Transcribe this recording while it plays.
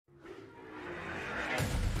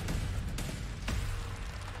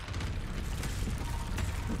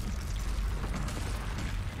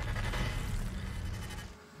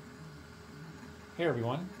Hey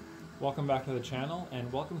everyone, welcome back to the channel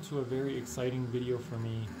and welcome to a very exciting video for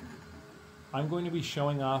me. I'm going to be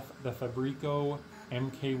showing off the Fabreeko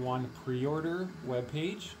MK1 Pre-Order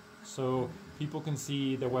webpage so people can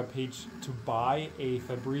see the webpage to buy a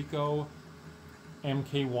Fabreeko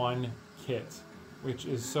MK1 kit, which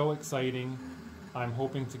is so exciting. I'm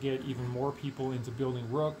hoping to get even more people into building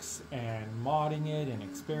rooks and modding it and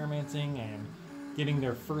experimenting and getting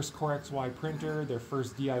their first CoreXY printer, their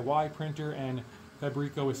first DIY printer, and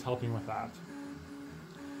Fabreeko is helping with that.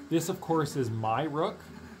 This, of course, is my Rook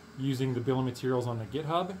using the bill of materials on the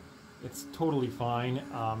GitHub. It's totally fine.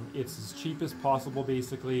 It's as cheap as possible,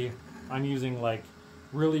 basically. I'm using like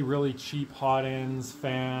really cheap hot ends,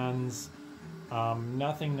 fans,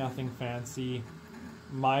 nothing fancy.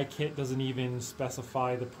 My kit doesn't even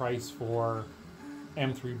specify the price for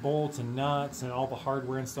M3 bolts and nuts and all the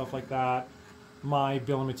hardware and stuff like that. My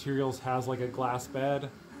bill of materials has like a glass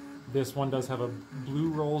bed. This one does have a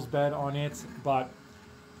blue rolls bed on it, but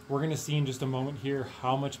we're going to see in just a moment here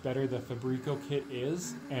how much better the Fabreeko kit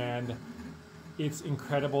is, and it's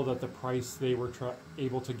incredible that the price they were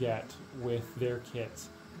able to get with their kits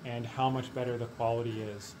and how much better the quality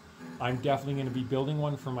is. I'm definitely going to be building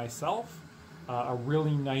one for myself, a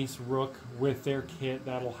really nice Rook with their kit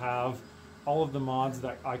that'll have all of the mods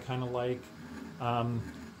that I kind of like,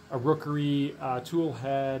 a Rookary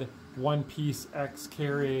Toolhead, one-piece X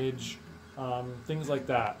carriage, things like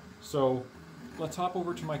that. So let's hop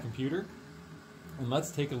over to my computer and let's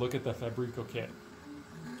take a look at the Fabreeko kit.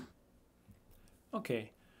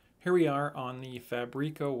 Okay, here we are on the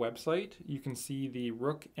Fabreeko website. You can see the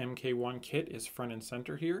Rook MK1 kit is front and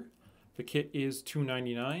center here. The kit is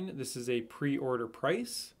 $299. This is a pre-order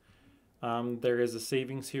price. There is a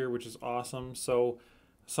savings here, which is awesome. So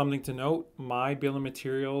something to note, my bill of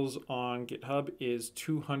materials on GitHub is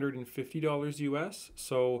 $250 US.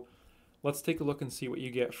 So let's take a look and see what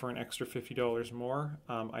you get for an extra $50 more.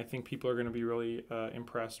 I think people are going to be really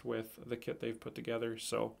impressed with the kit they've put together.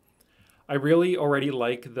 So I really already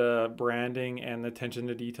like the branding and the attention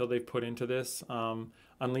to detail they've put into this.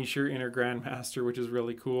 Unleash your inner grandmaster, which is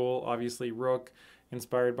really cool. Obviously Rook,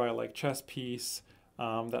 inspired by like chess piece,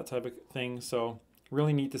 that type of thing. So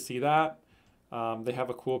really neat to see that. They have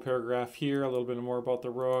a cool paragraph here, a little bit more about the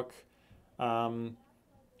Rook.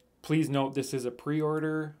 Please note this is a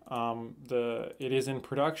pre-order. It is in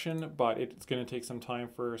production, but it's going to take some time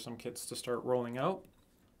for some kits to start rolling out.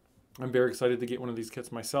 I'm very excited to get one of these kits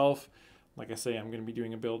myself. Like I say, I'm going to be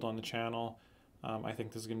doing a build on the channel. I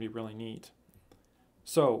think this is going to be really neat.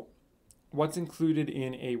 So what's included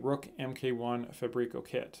in a Rook MK1 Fabreeko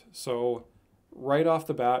kit? So right off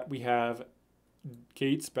the bat, we have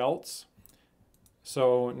Gates belts.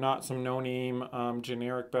 So not some no-name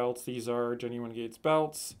generic belts. These are genuine Gates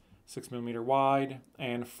belts, 6mm wide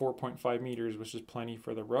and 4.5 meters, which is plenty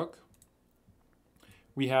for the Rook.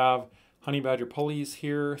 We have Honey Badger pulleys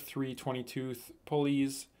here, 3 20-tooth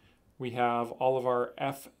pulleys. We have all of our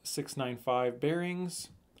F695 bearings,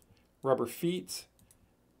 rubber feet,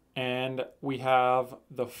 and we have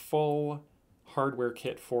the full hardware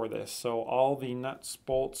kit for this. So all the nuts,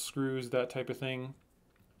 bolts, screws, that type of thing.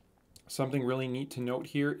 Something really neat to note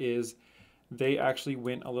here is they actually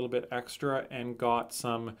went a little bit extra and got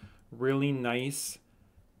some really nice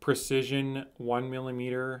precision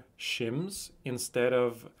 1mm shims instead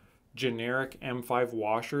of generic M5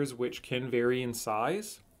 washers, which can vary in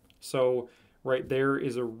size. So right there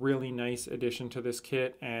is a really nice addition to this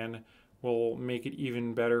kit and will make it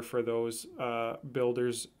even better for those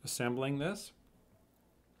builders assembling this.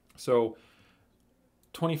 So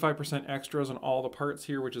 25% extras on all the parts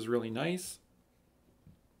here, which is really nice.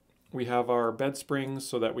 We have our bed springs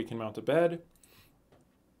so that we can mount a bed.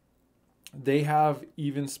 They have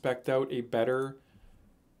even spec'd out a better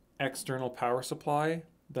external power supply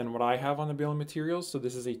than what I have on the bill of materials. So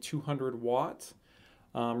this is a 200 watt,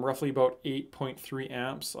 roughly about 8.3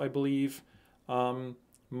 amps, I believe.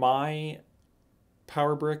 My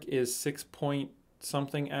power brick is 6 point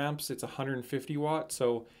something amps. It's 150 watts.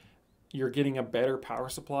 So you're getting a better power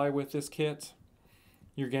supply with this kit.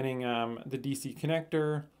 You're getting the DC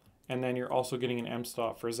connector, and then you're also getting an M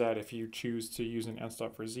stop for Z if you choose to use an M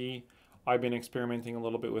stop for Z. I've been experimenting a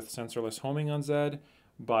little bit with sensorless homing on Z,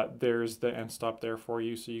 but there's the M stop there for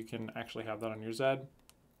you, so you can actually have that on your Z.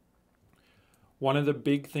 One of the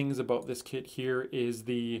big things about this kit here is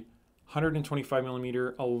the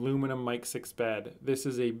 125mm aluminum Mic 6 bed. This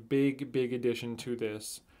is a big addition to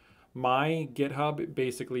this. My GitHub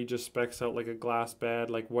basically just specs out like a glass bed,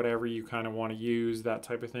 like whatever you kind of want to use, that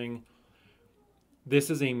type of thing. This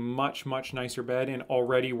is a much nicer bed and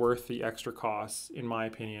already worth the extra costs, in my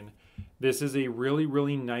opinion. This is a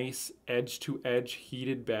really nice edge-to-edge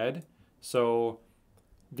heated bed. So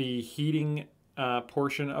the heating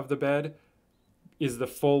portion of the bed is the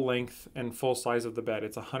full length and full size of the bed.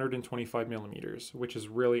 It's 125 millimeters, which is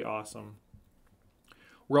really awesome.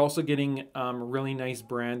 We're also getting really nice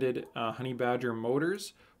branded Honey Badger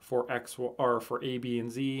motors for for A, B,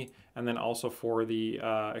 and Z, and then also for the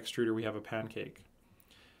extruder we have a pancake.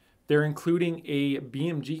 They're including a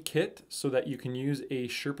BMG kit so that you can use a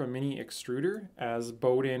Sherpa Mini extruder as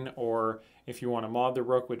bowed-in, or if you want to mod the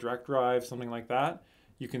Rook with direct drive, something like that.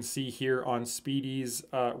 You can see here on Speedy's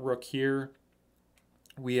Rook here,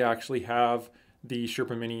 we actually have the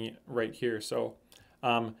Sherpa Mini right here. So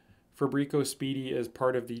Fabreeko Speedy is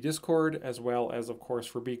part of the Discord, as well as, of course,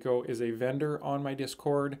 Fabreeko is a vendor on my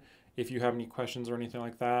Discord. If you have any questions or anything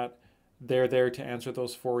like that, they're there to answer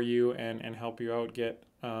those for you and help you out get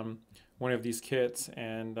one of these kits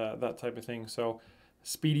and that type of thing. So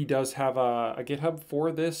Speedy does have a GitHub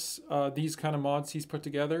for this these kind of mods he's put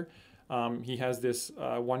together. He has this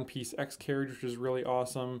one-piece X carriage, which is really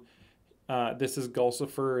awesome. This is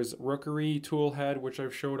Gulsifer's Rookery Toolhead, which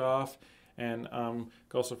I've showed off. And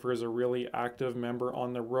Gulsifer is a really active member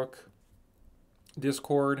on the Rook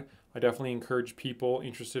Discord. I definitely encourage people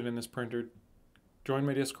interested in this printer, join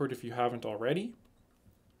my Discord if you haven't already.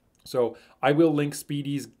 So I will link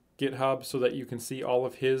Speedy's GitHub so that you can see all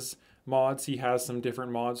of his mods. He has some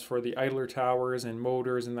different mods for the idler towers and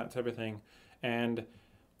motors and that type of thing. And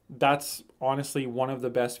that's honestly one of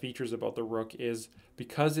the best features about the Rook, is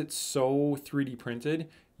because it's so 3D printed,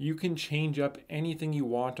 you can change up anything you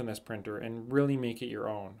want on this printer and really make it your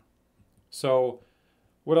own. So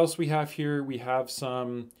what else we have here? We have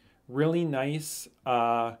some really nice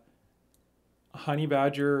Honey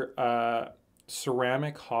Badger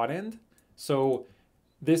ceramic hot end. So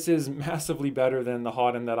this is massively better than the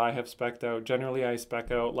hot end that I have spec'd out. Generally I spec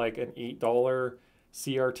out like an $8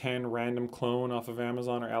 CR10 random clone off of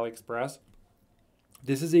Amazon or AliExpress.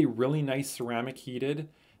 This is a really nice ceramic heated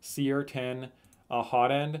CR10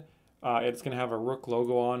 hot end. It's going to have a Rook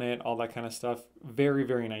logo on it, all that kind of stuff.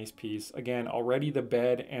 Very nice piece. Again, already the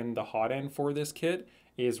bed and the hot end for this kit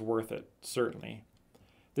is worth it, certainly.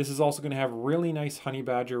 This is also going to have really nice Honey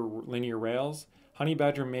Badger linear rails. Honey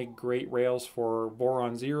Badger make great rails for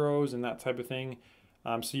boron zeros and that type of thing.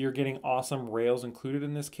 So you're getting awesome rails included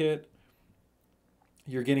in this kit.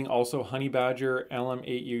 You're getting also Honey Badger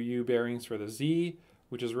LM8UU bearings for the Z,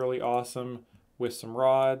 which is really awesome, with some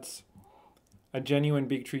rods. A genuine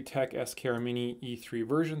Big Tree Tech SKR Mini E3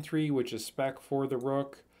 version 3, which is spec for the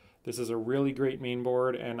Rook. This is a really great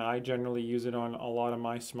mainboard, and I generally use it on a lot of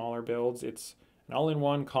my smaller builds. It's an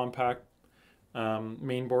all-in-one compact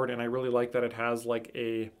mainboard, and I really like that it has like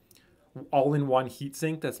a all-in-one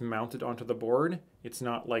heatsink that's mounted onto the board. It's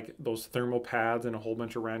not like those thermal pads and a whole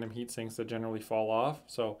bunch of random heat sinks that generally fall off.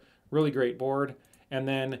 So really great board. And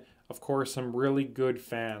then of course some really good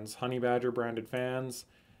fans, Honey Badger branded fans.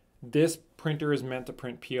 This printer is meant to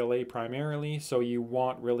print PLA primarily, so you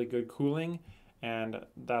want really good cooling, and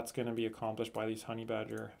that's going to be accomplished by these Honey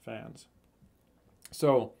Badger fans.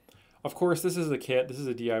 So of course this is a kit, this is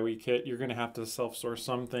a DIY kit. You're going to have to self-source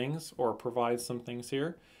some things or provide some things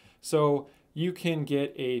here. So you can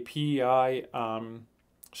get a PEI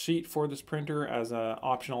sheet for this printer as an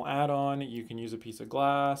optional add-on. You can use a piece of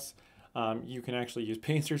glass. You can actually use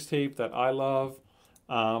painter's tape that I love.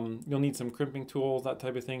 You'll need some crimping tools, that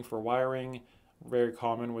type of thing for wiring. Very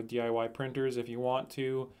common with DIY printers if you want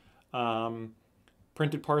to.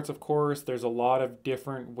 Printed parts, of course. There's a lot of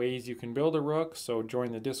different ways you can build a Rook. So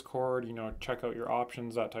join the Discord, check out your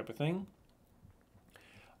options, that type of thing.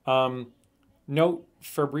 Note,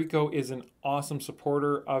 Fabreeko is an awesome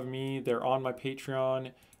supporter of me. They're on my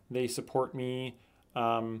Patreon. They support me.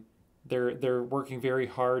 They're working very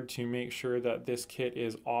hard to make sure that this kit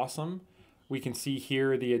is awesome. We can see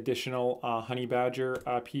here the additional Honey Badger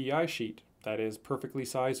PEI sheet that is perfectly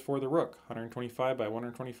sized for the Rook, 125 by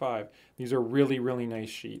 125. These are really nice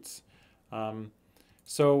sheets.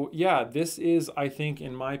 So yeah, this is, I think,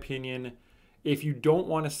 in my opinion, if you don't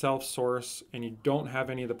want to self-source and you don't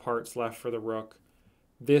have any of the parts left for the Rook,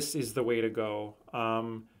 this is the way to go.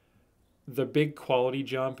 The big quality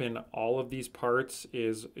jump in all of these parts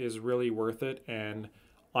is really worth it, and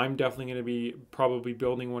I'm definitely going to be probably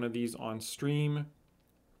building one of these on stream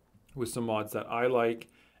with some mods that I like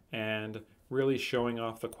and really showing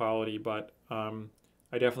off the quality. But I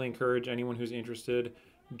definitely encourage anyone who's interested,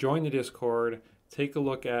 join the Discord, take a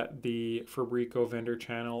look at the Fabreeko vendor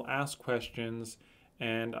channel, ask questions,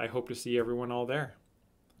 and I hope to see everyone all there.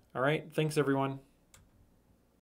 All right, thanks everyone.